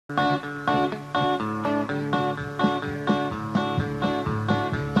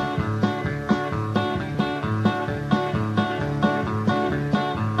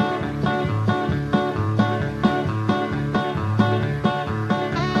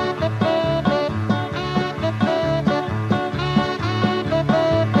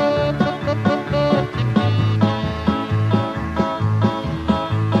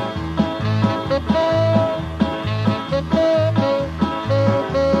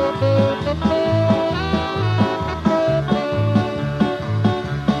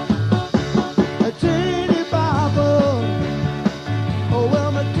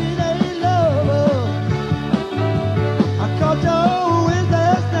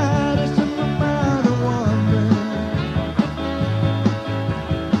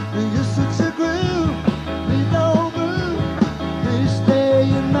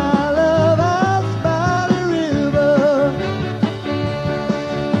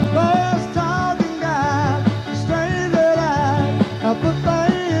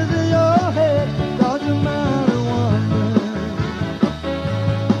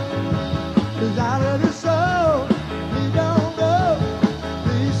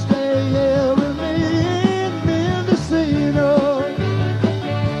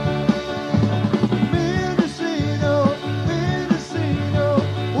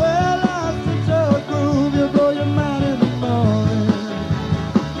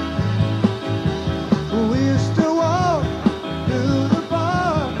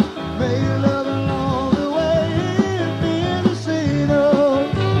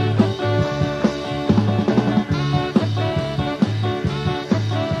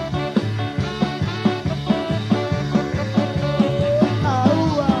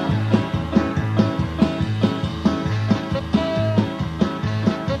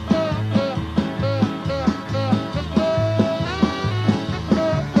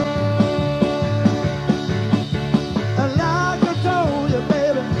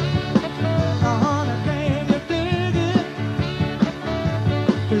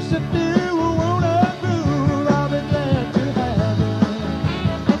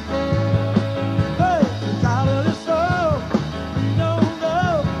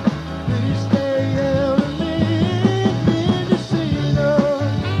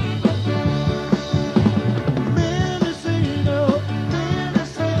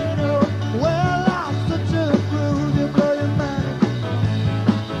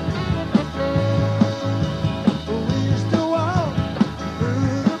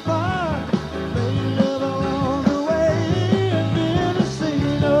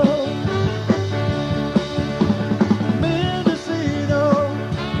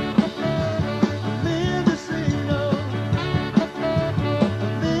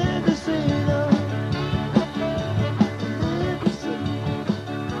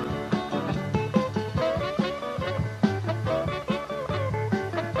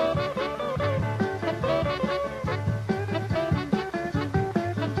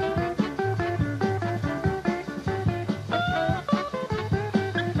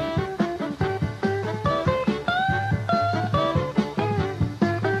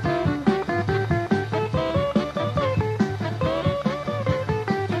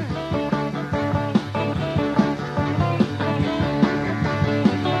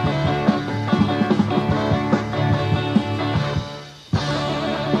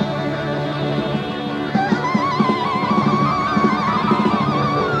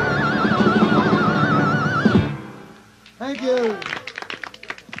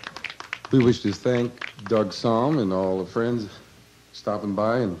We wish to thank Doug Somm and all the friends stopping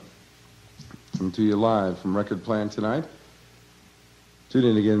by and coming to you live from Record Plant tonight. Tune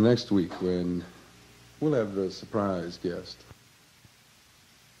in again next week when we'll have a surprise guest.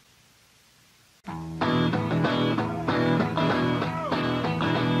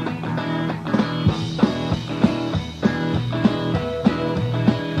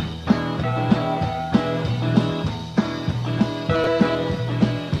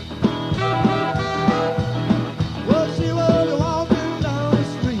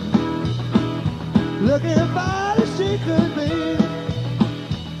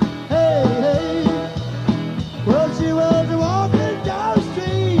 She was the one.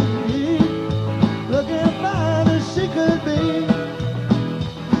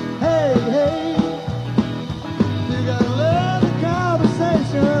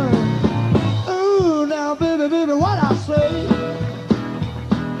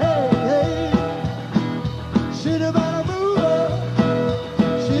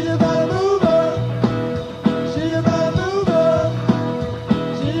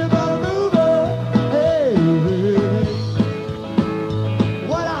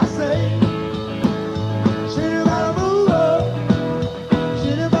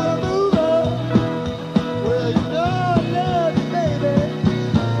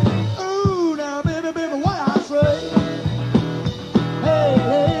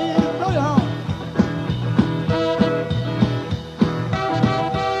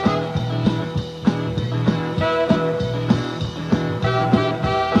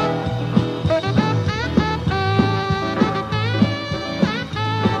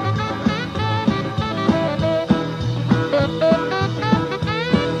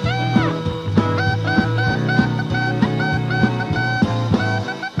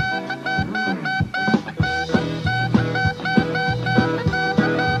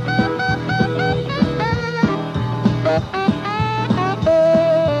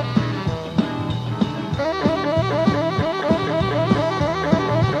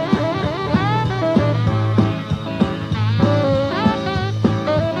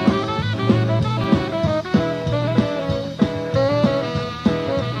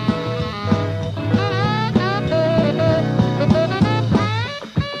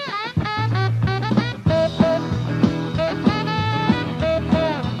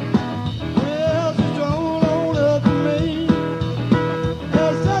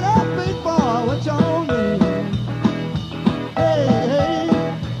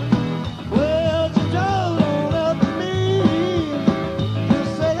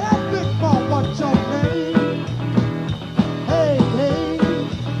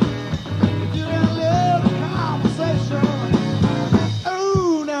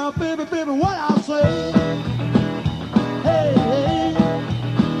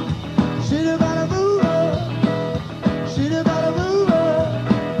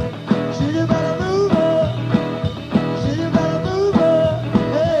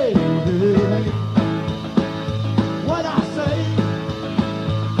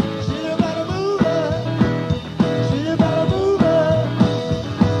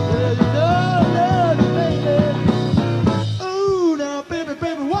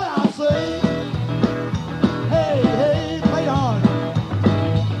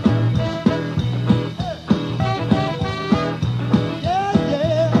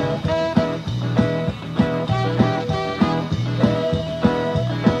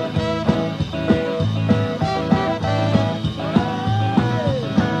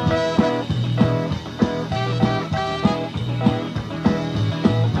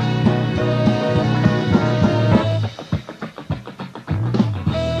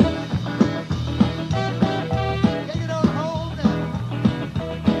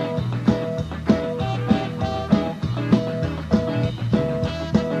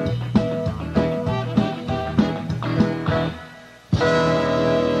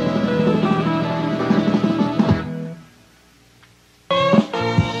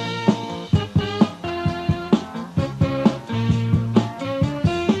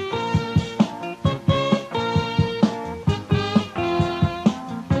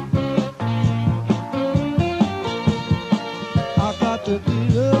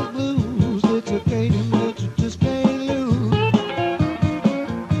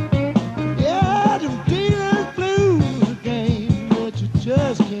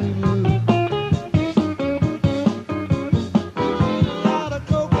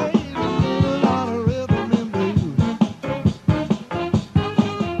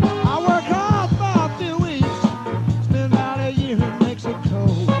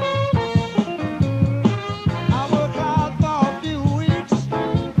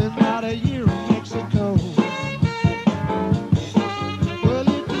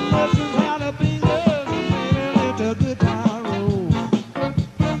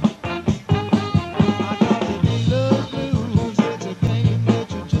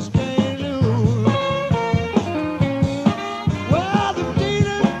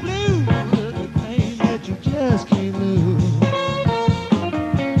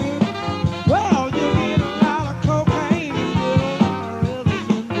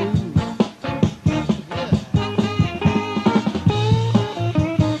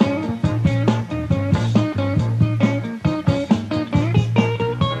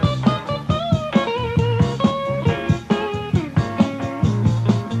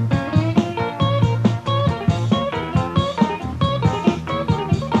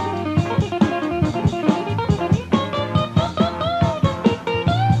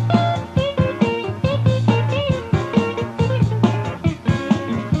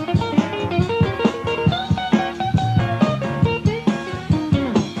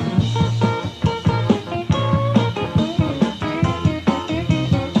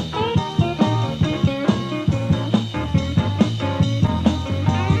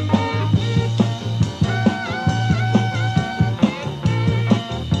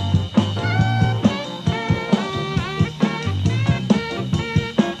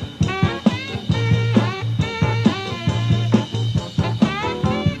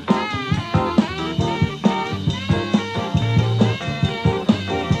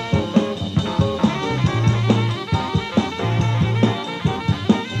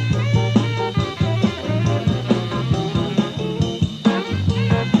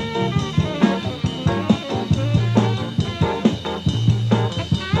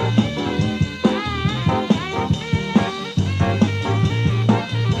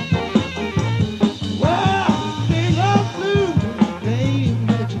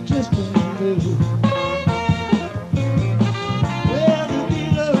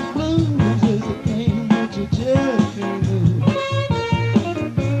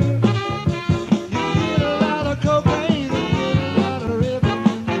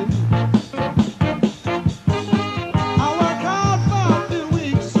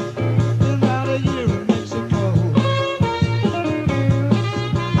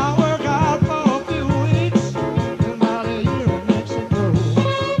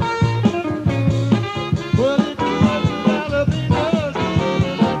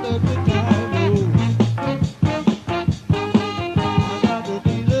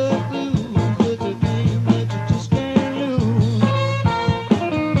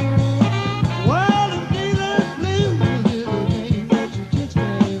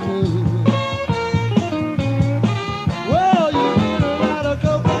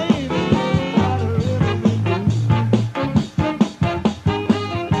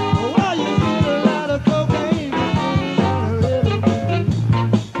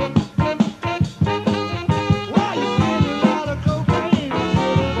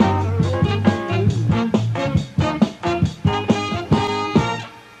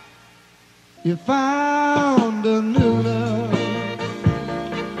 You found a new love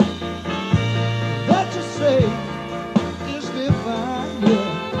that you say is divine,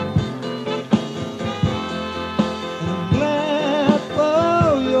 yeah. And I'm glad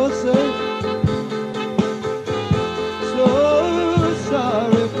for your sake. So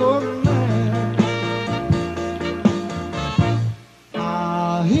sorry for the man.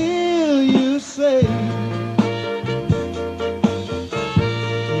 I hear you say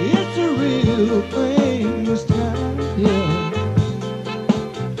it's a real thing this time, yeah.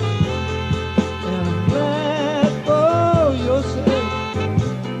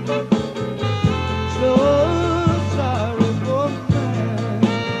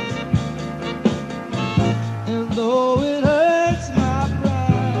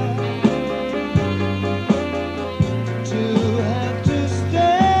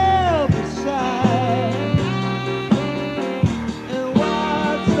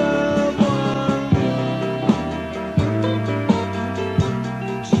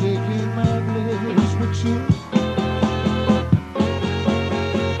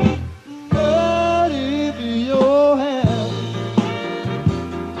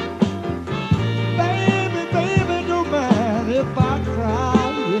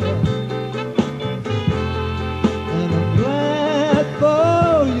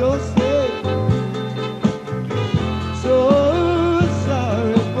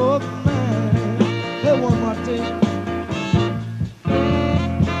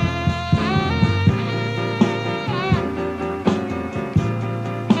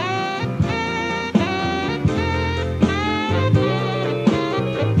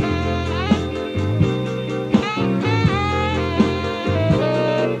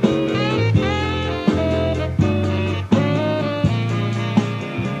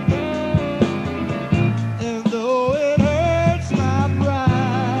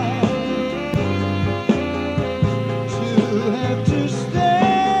 have to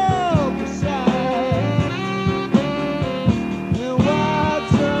step aside and watch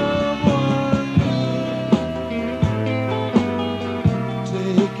someone new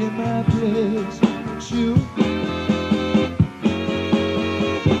taking my place. But you.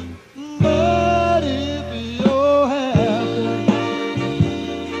 But if you're happy,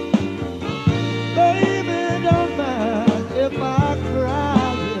 baby, don't mind if I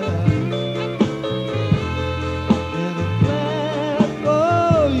cry, yeah. And I'm glad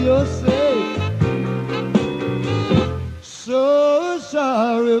for your sake. So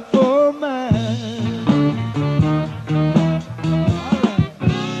sorry for mine.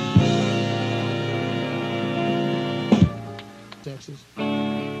 Texas.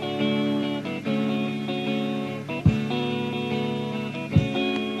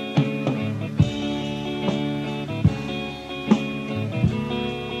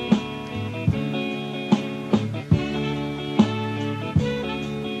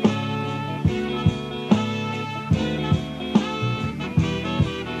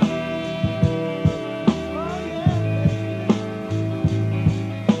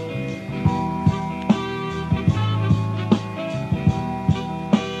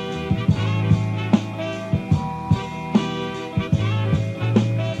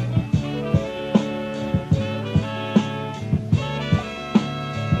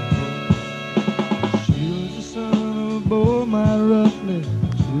 My roughly,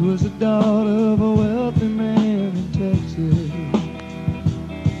 she was the daughter of a wealthy man in Texas.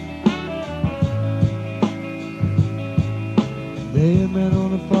 They met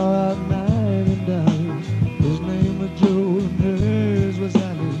on a far out night in Dallas. His name was Joe and hers was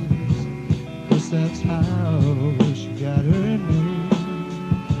Alice. Guess that's how she got her name.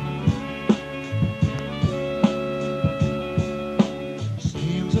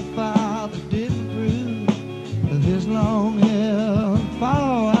 Seems her father didn't approve of his long hair and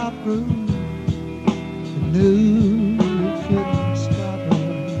far outgrew. He knew he couldn't stop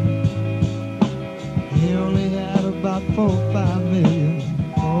her. He only had about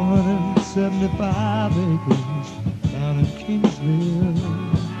 475 acres down in Kingsville.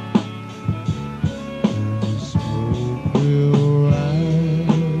 And the smoke will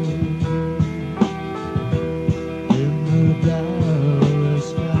rise in the Dallas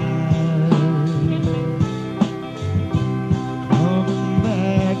sky. Coming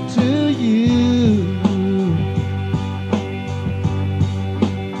back to you,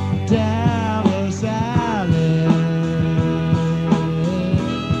 Dallas Island,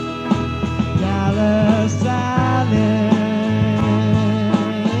 Dallas Island.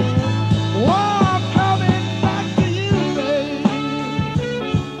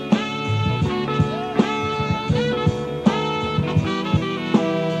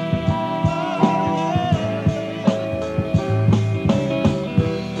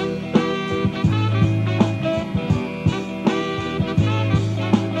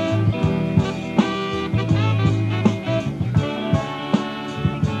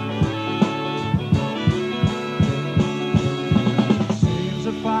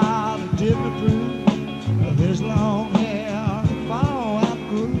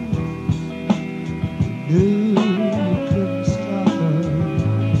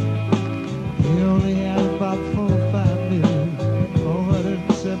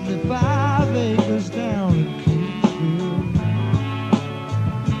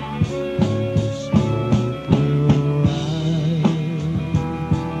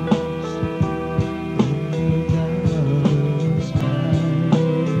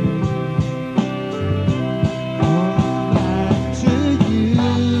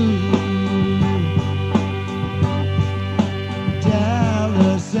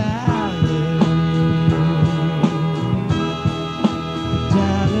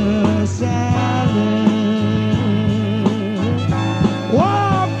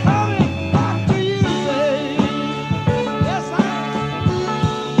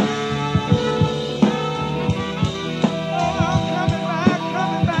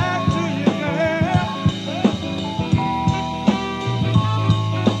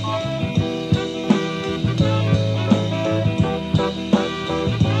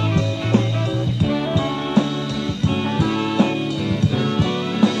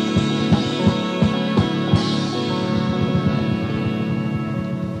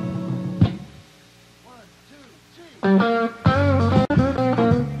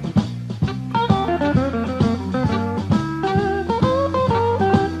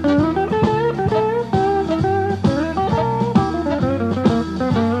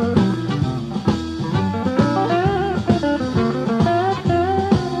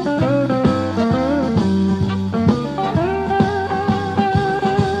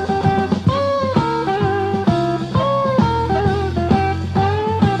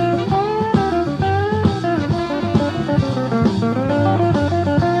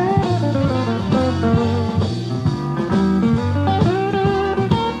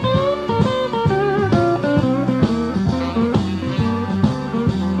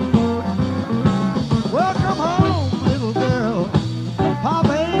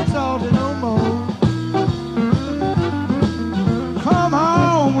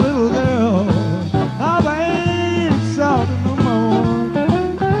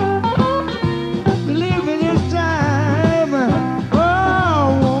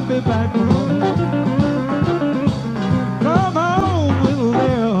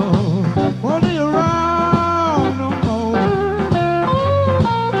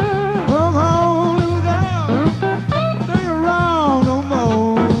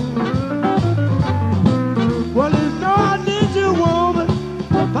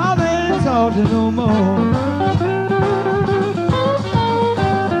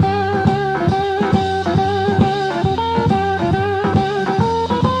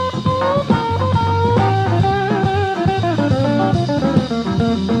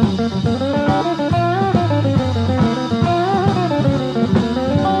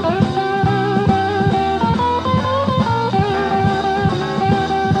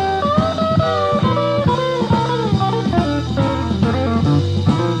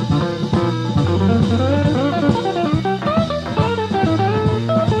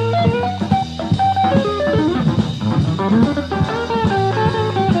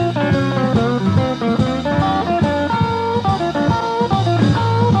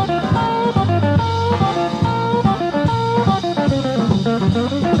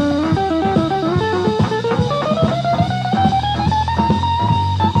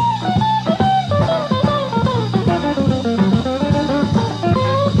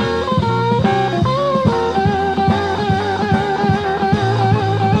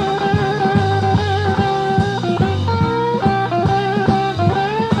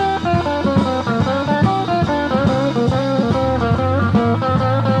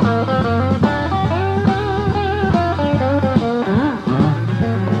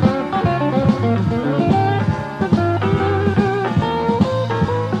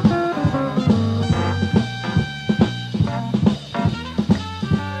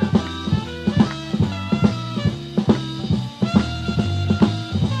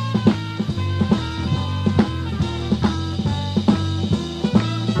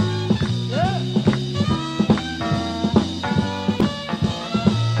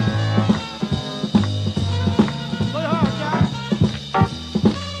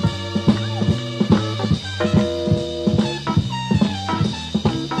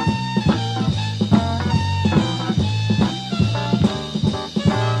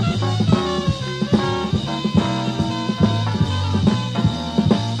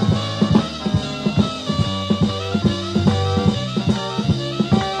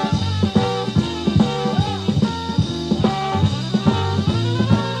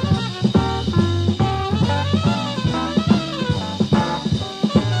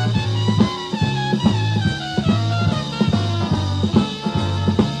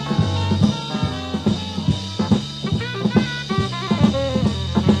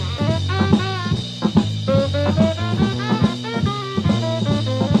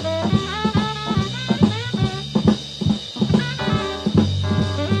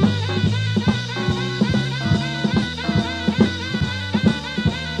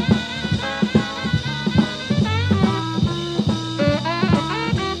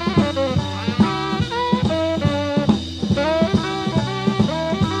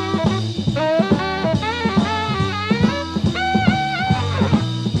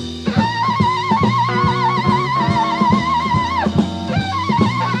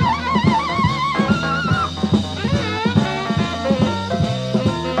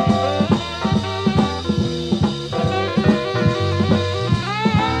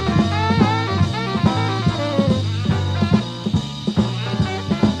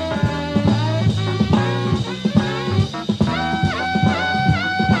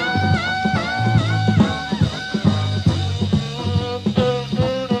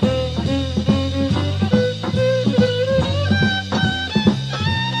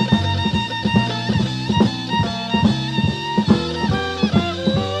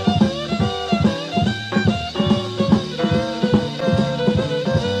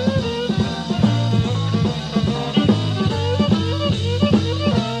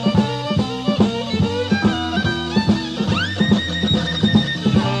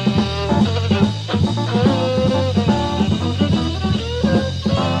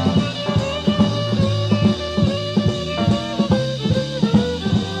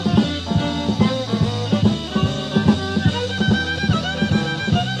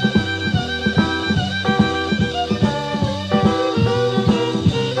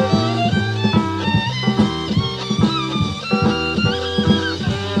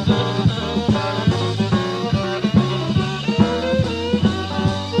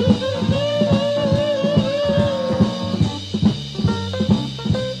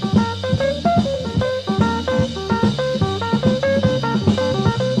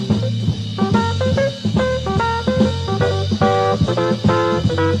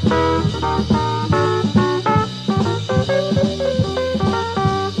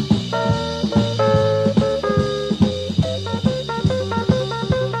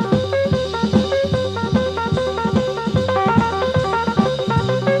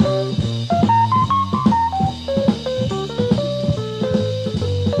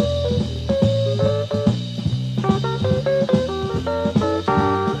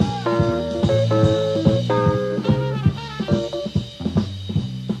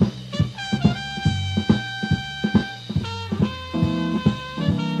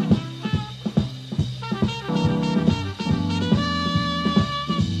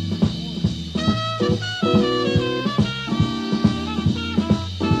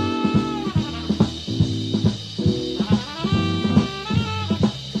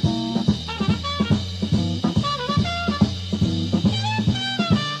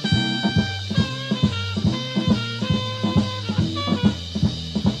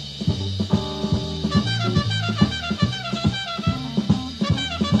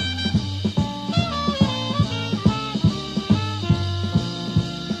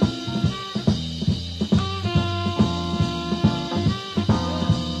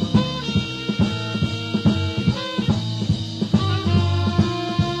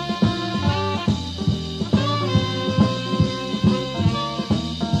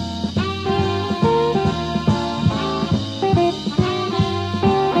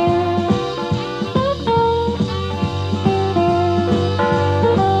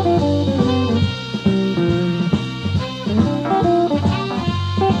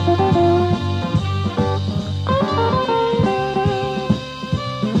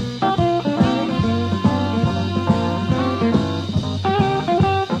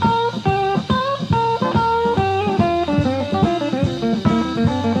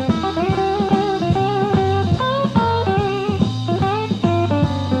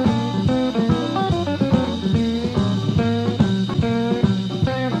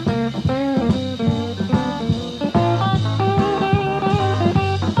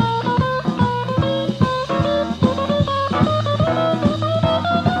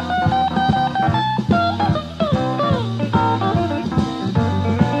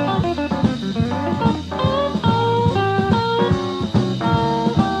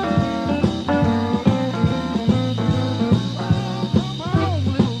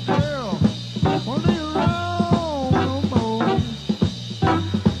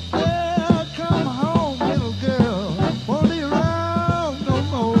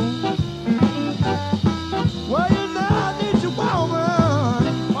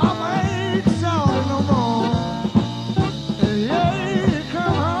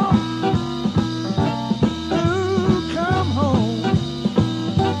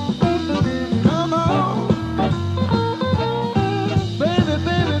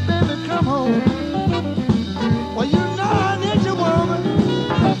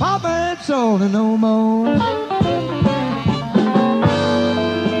 want it no more.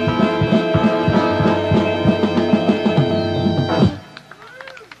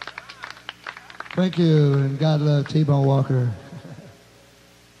 Thank you, and God love T-Bone Walker.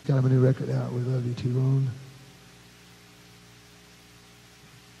 Got him a new record out. We love you, T-Bone.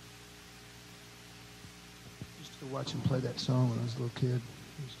 Used to watch him play that song when I was a little kid.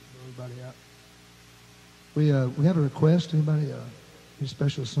 Used to blow everybody out. We have a request. Anybody, a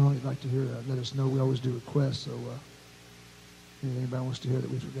special song you'd like to hear? Let us know. We always do requests, so if anybody wants to hear that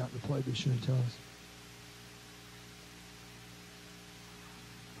we forgot to play, be sure to tell us.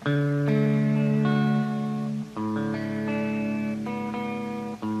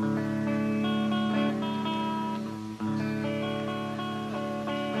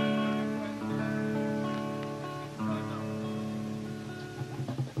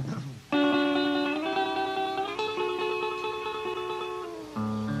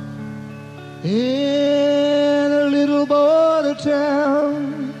 In a little border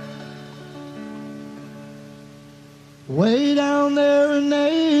town, way down there in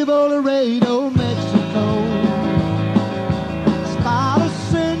Nuevo Laredo, Mexico, spot a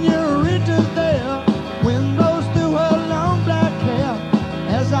senorita there, wind blows through her long black hair,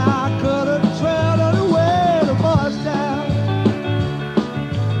 as I cut a trail on the way the boys down,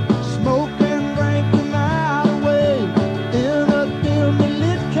 smoke and drank the night away in a dimly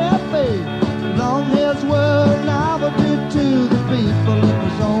lit cafe. Long hairs were novelty to the people it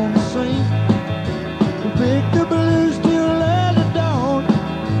was on the scene. We picked the blues till early dawn.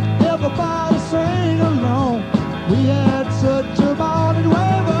 Everybody sang along. We had such a ball in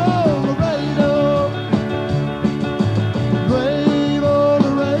Nuevo Laredo. Nuevo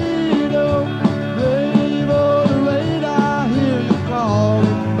Laredo, Nuevo Laredo, I hear you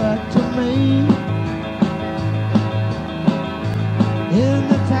calling back to me. In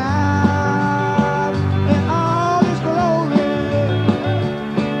the town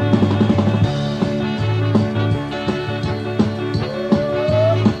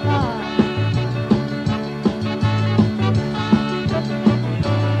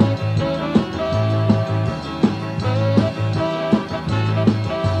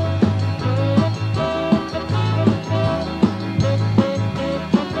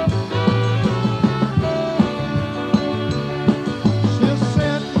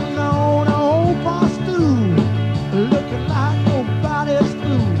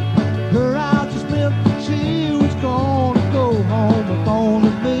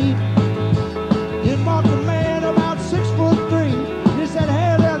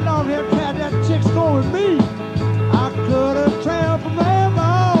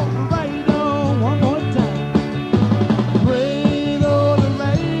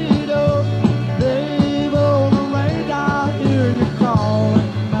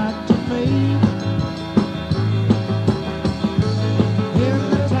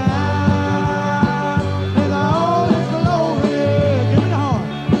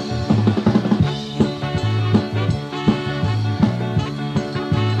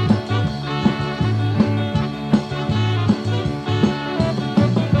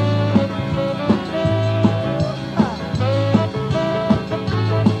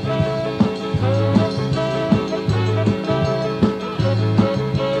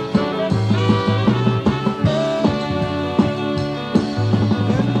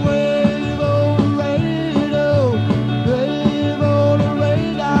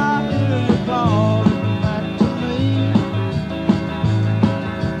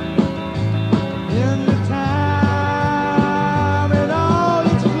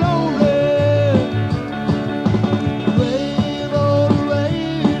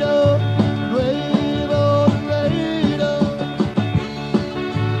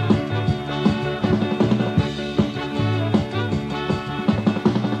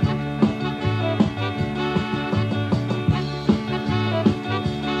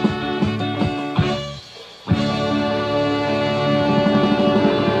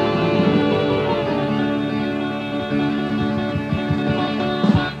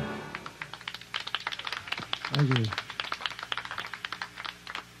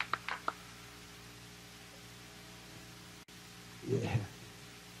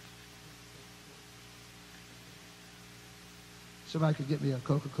somebody could get me a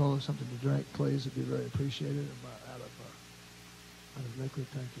Coca-Cola, something to drink, please, it'd be very appreciated. Out of liquid,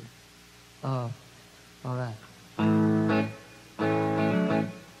 thank you. All right.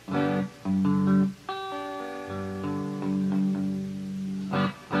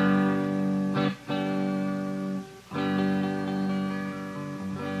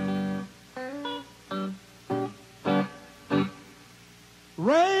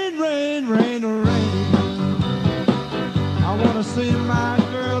 Rain, rain, rain. see my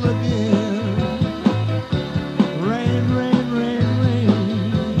girl again. Rain, rain, rain, rain.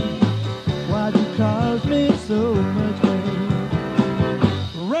 Why'd you cause me so much pain?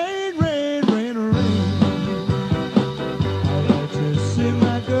 Rain, rain, rain, rain. I'd like to see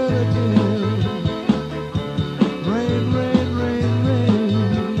my girl again. Rain, rain, rain, rain.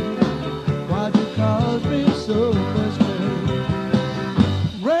 Why'd you cause me so much pain?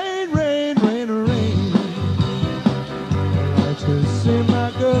 Rain, rain, rain, rain. I'd like to see my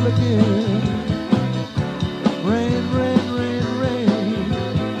girl again. Rain, rain, rain, rain.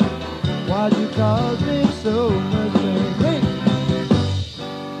 Why'd you cause me so much pain? Rain.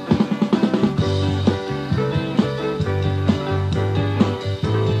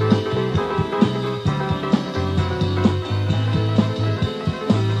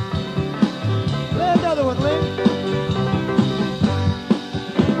 Play another one, Link.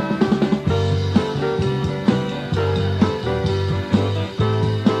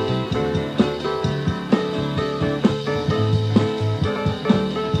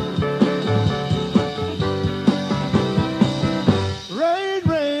 Rain,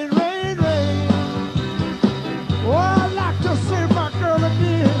 rain, rain, rain. Oh, I'd like to see my girl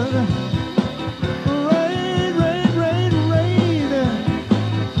again. Rain, rain, rain, rain.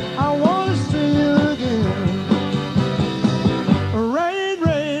 I want to see you again. Rain,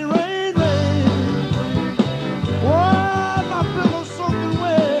 rain, rain, rain. Oh, my pillow's soaking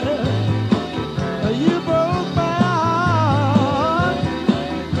wet. You broke my heart,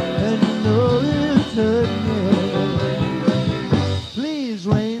 and you know it's hurting me. Please,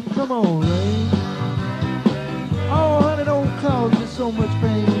 rain, come on, rain. Oh, honey, don't cause me so much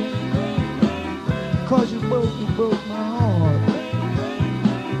pain. 'Cause you broke my heart.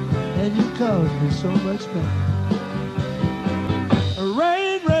 And you caused me so much pain.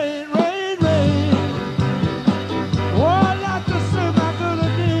 Rain, rain, rain, rain. Oh, I'd like to see my girl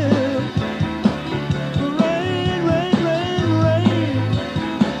again. Rain, rain, rain, rain.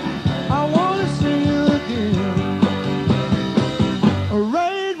 I want to see you again.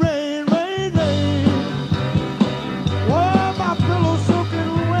 Rain, rain, rain, rain. Oh, my pillow's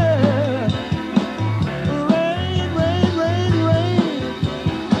soaking wet. Rain, rain, rain, rain.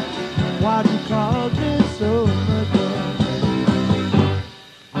 Why'd you cause me so much pain?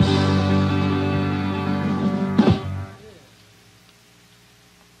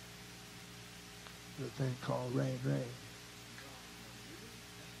 The thing called Rain, Rain.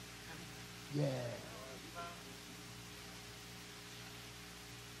 Yeah.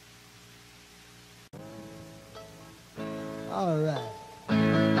 All right.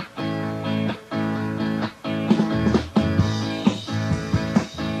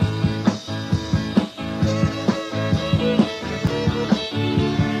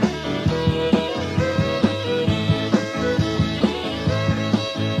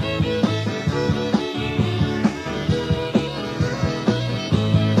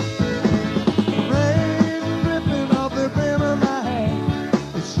 Rain dripping off the brim of my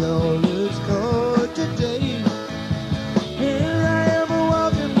hat. It sure looks cold today. Here I am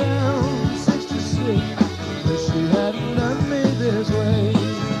walking down 66. Wish she hadn't done me this way.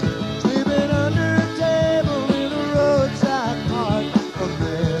 Sleeping under a table in a roadside park. A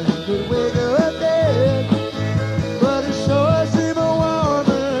man could wake up dead, but it sure seemed warmer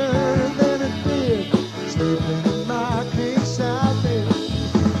than it did sleeping in my king side bed.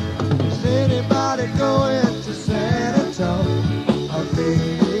 Is anybody going to San Antone or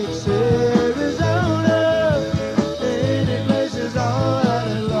Phoenix, Arizona? Any place is alright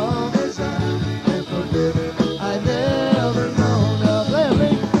as long as I can forget it. I never known of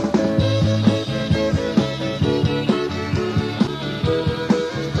living.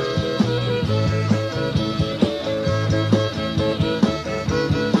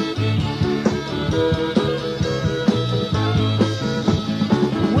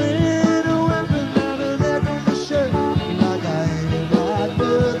 Wind whipping down the neck of my shirt like I ain't got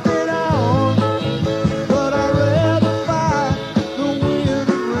nothing on. But I'd rather fight the wind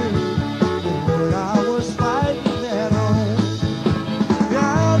and rain than when I was fighting at home.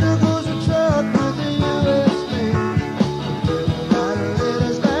 Yonder goes a truck with the U.S. flag. Gotta let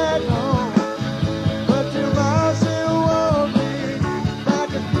us back home. But tomorrow still won't be back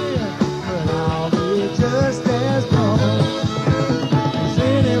again. But I'll be just as gone. Is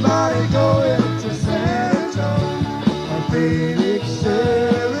anybody going to San Antone or Phoenix,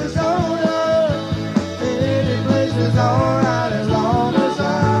 Arizona? Any place is alright as long as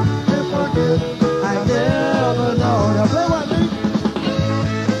I can forget. I never know. Now play one, please.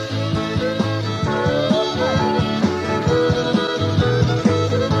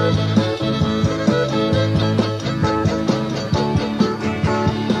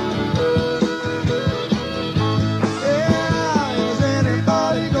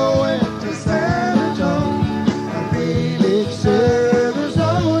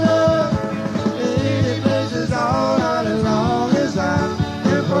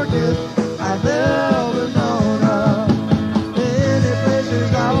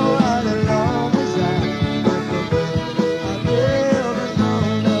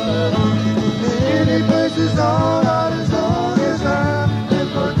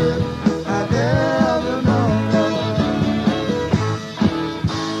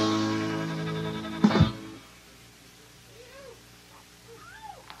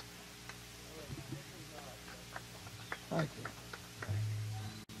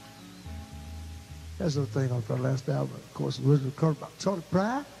 That's the thing on the last album. Of course, it was recorded by Charlie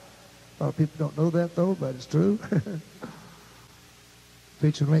Pride. A lot of people don't know that, though, but it's true.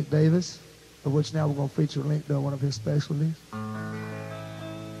 Featuring Link Davis, of which now we're going to feature Link doing one of his specialties.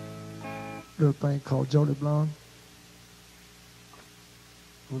 Little thing called Jolie Blonde.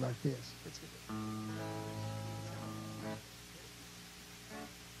 Go like this. Let's get it.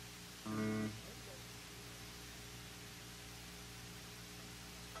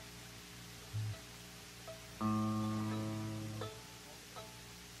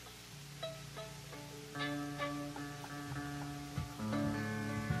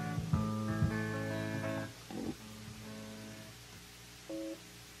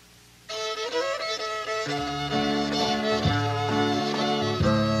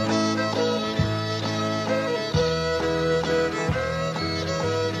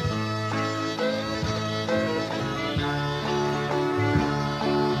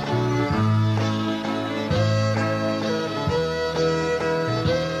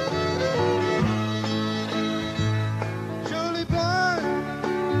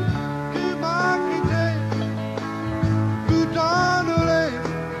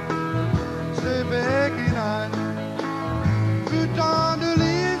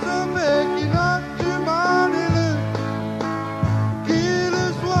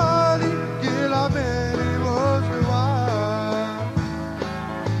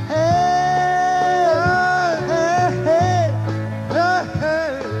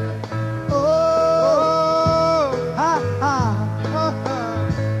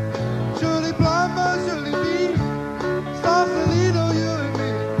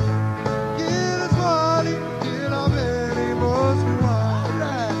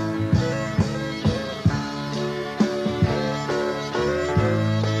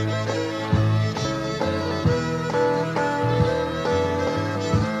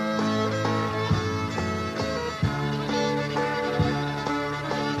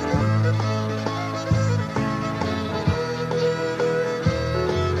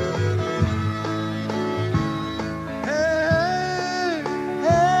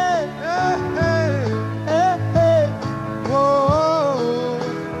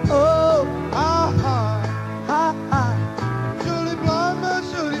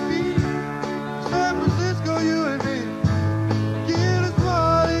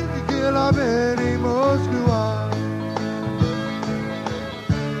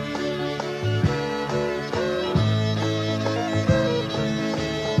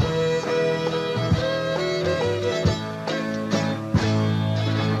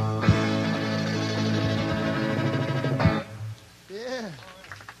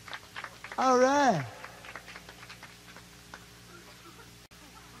 All right.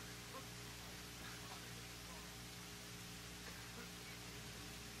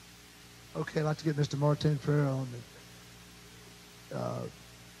 Okay, I'd like to get Mr. Martin Ferrer on the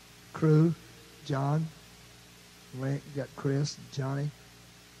crew. John, Link, got Chris, Johnny,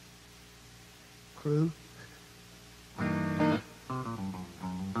 crew.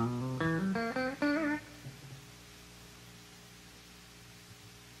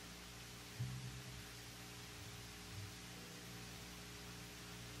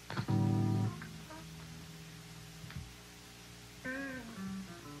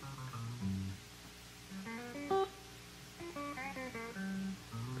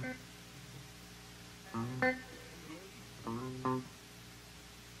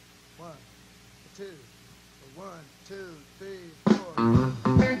 One, two, three, four.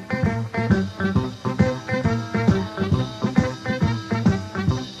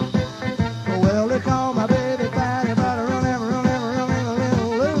 Well, they call my baby Patty, but I run him a little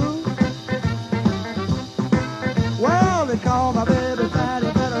loose. Well, they call my baby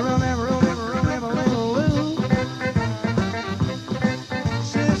Patty, but I run him a little loose.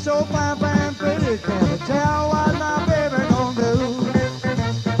 She's so fine, fine, pretty, can't tell what my baby gonna do.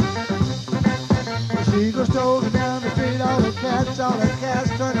 She goes strolling down the street, all the cats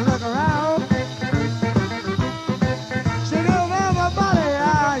turn and look around. She goes, everybody,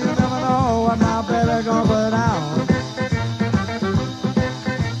 you never know what my baby gonna put down.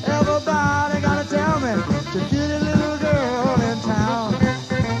 Everybody gotta tell me, the cute little girl in town.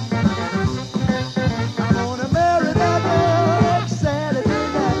 I'm gonna marry that girl next Saturday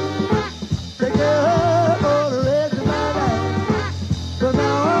night. Take her for the rest of my life. From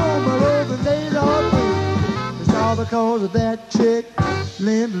now on, my roving days are through. It's all because of that chick,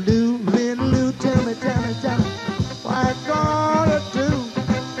 Linda Lou, tell me, what I gonna do?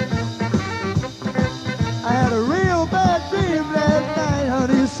 I had a real bad dream last night,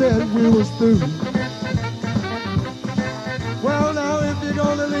 honey said we was through. Well, now if you're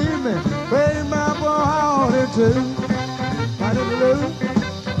gonna leave me, pray my boy.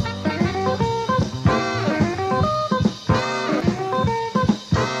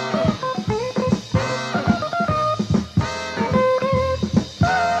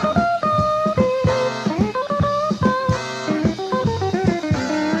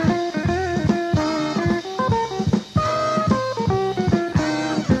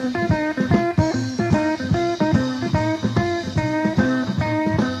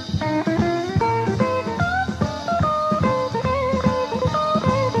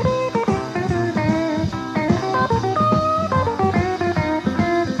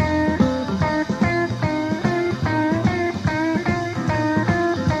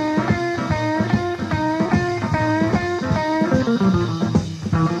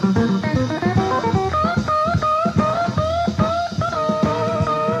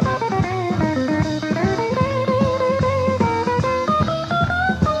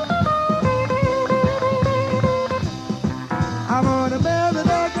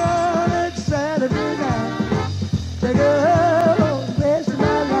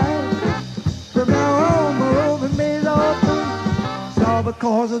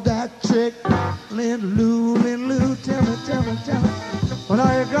 'cause of that chick, Linda Lou, tell me, what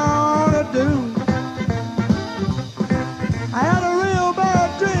are you gonna do? I had a real bad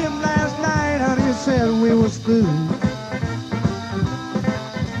dream last night, honey, you said we was through.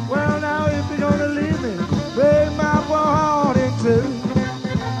 Well, now if you're gonna leave me, break my poor heart in two.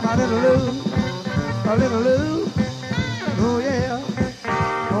 My little Lou, oh yeah,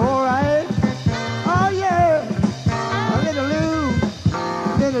 all right, oh yeah, a little Lou,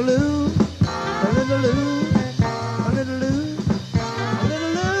 a little Lou, a little Lou, a little Lou, a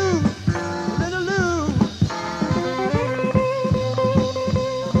little Lou, a little Lou.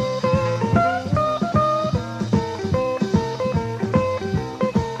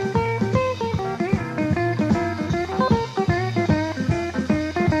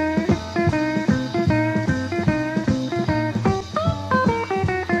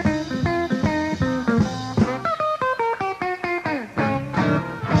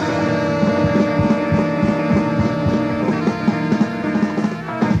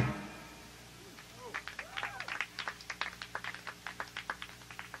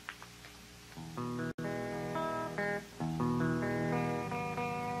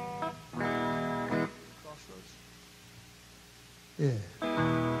 Yeah.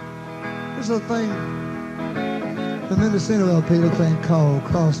 There's a thing, the Mendocino LP, a thing called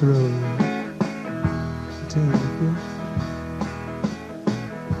Crossroads. Tell you, okay?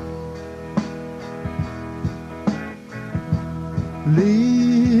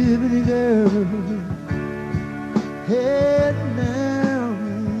 Leaving a girl, heading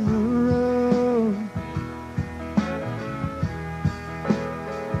down the road.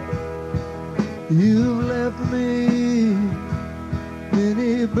 You've left me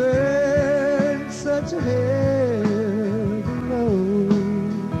many burdens, such a heavy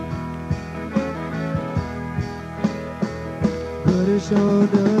load. But it sure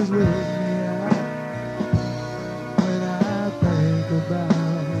does wear me out when I think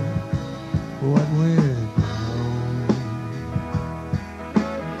about what went wrong.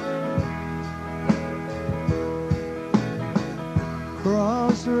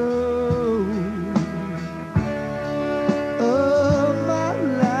 Crossroads of my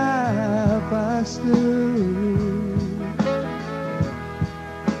life I stood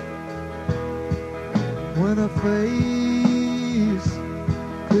when a face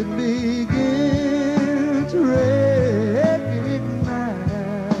could begin to recognize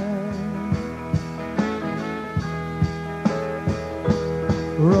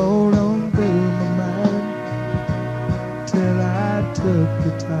rolled on through my mind till I took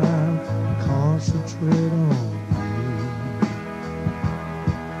the time to concentrate on you.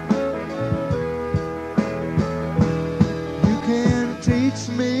 Can teach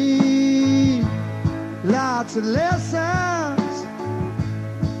me lots of lessons,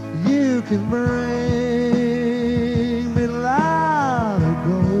 you can bring me a lot of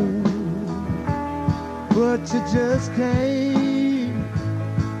gold, but you just can't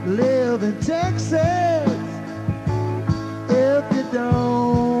live in Texas if you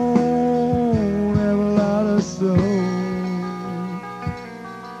don't have a lot of soul.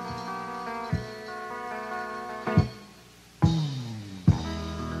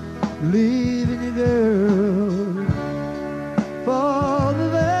 Leaving you, girl, for the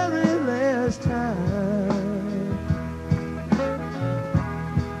very last time.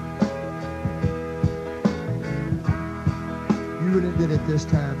 You really did it this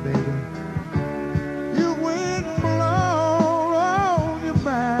time, baby. You went and blown on your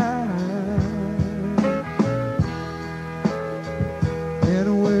mind,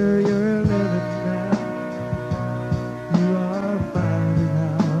 and where you're living now, you are finding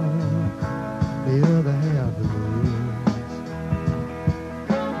out the other half of the rules.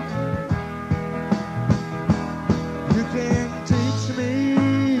 You can teach me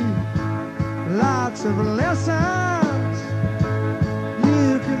lots of lessons,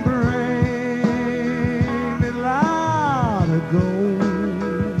 you can bring me a lot of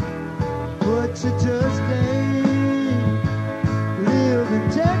gold, but you just can't live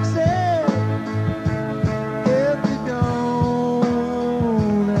in Texas if you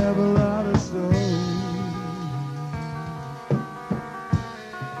don't have a lot of soul.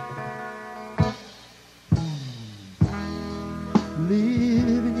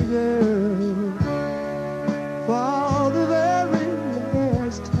 Leaving you, girl, for the very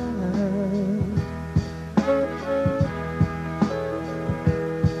last time.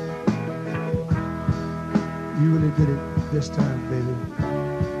 You really did it this time, baby.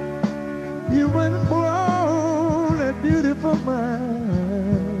 You went and blown that beautiful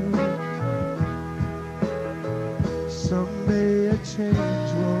mind. Someday a change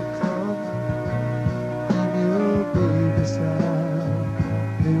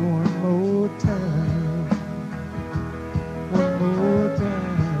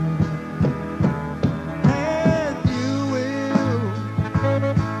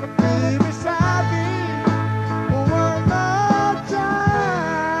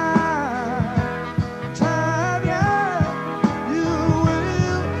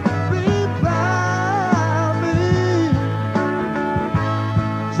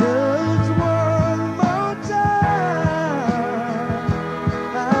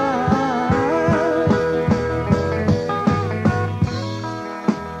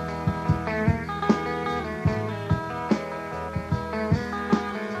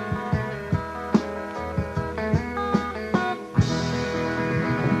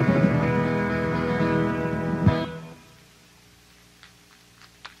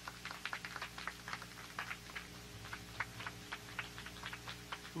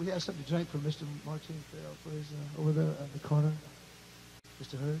we have something to drink for Mr. Martin for his over there in the corner?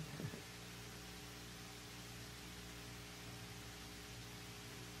 Mr. Hurd?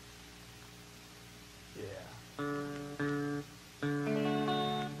 Yeah.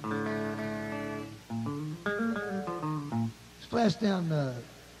 Splash down,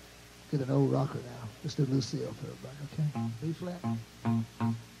 get an old rocker now. Let's do Lucille for everybody, okay? B flat.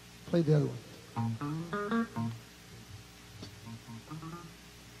 Play the other one.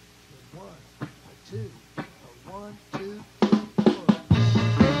 One, two, one, two.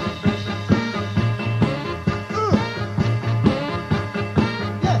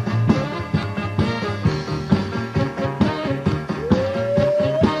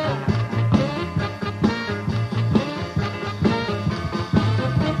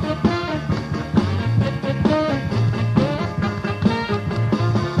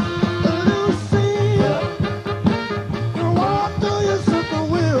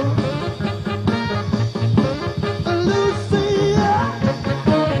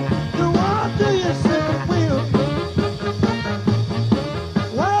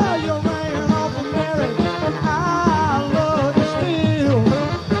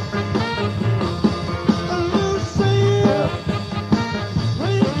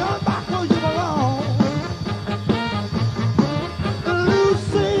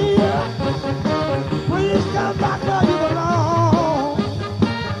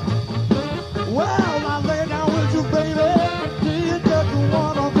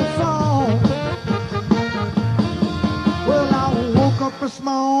 This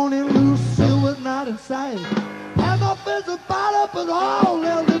morning, Lucille was not in sight. And my physical body, but all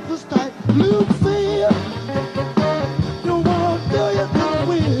else it was tight. Lucille, you won't do your thing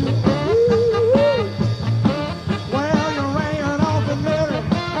with. Well, you're ringing off the mirror.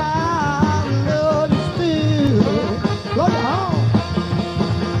 I love you still. Go you home.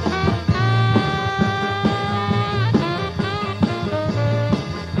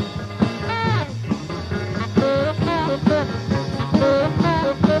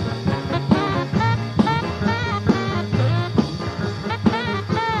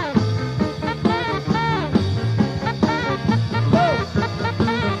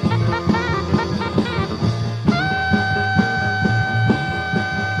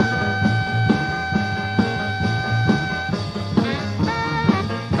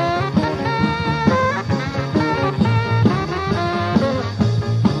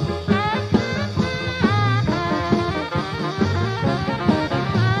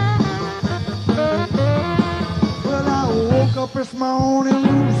 This morning,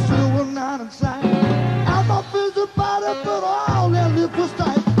 Lucille was not in sight. And my physical body, but all that lip was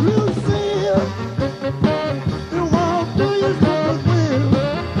tight. Lucille, you won't do your stupid will.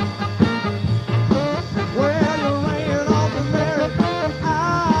 Well, you're ringing off the mirror. I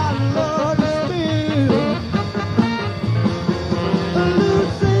love you still.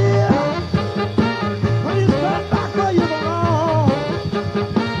 Lucille, please come back where you belong.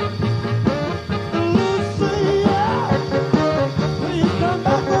 Come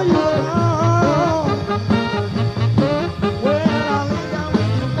back where you belong. Well, I lay down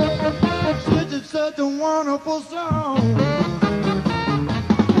with you, baby. Such such a wonderful song.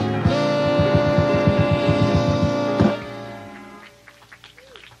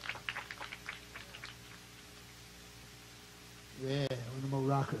 Yeah, one of more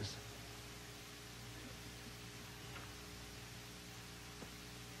rockers.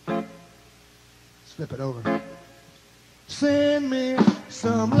 Flip it over. Send me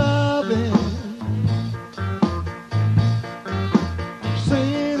some loving.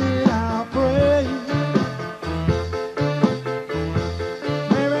 Send it, I'll pray.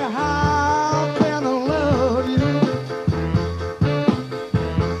 Baby, how can I love you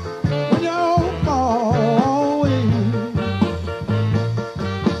when you're far away?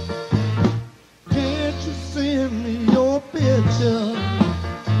 Can't you send me your picture?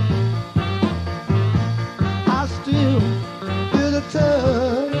 I still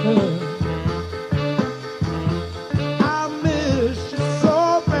touch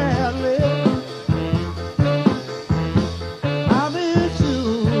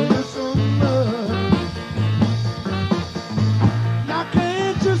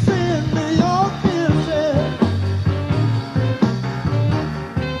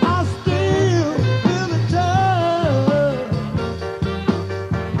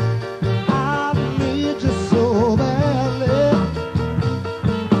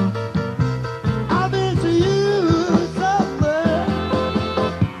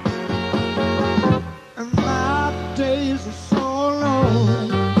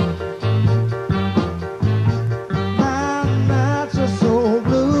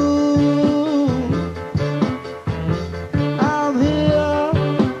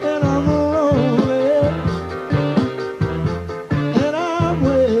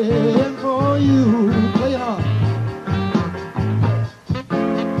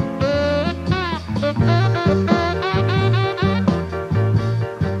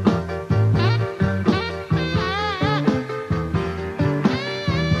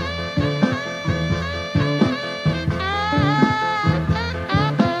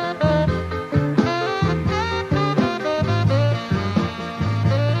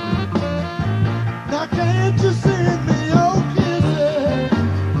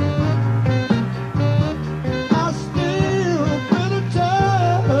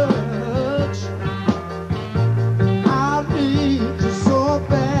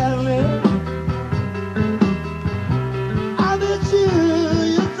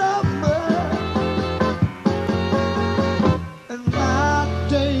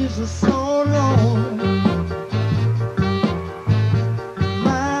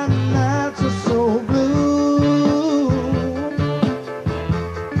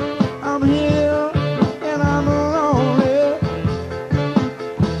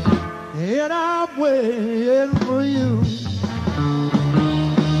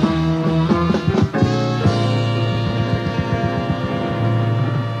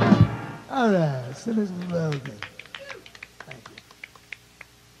listen, listen, listen.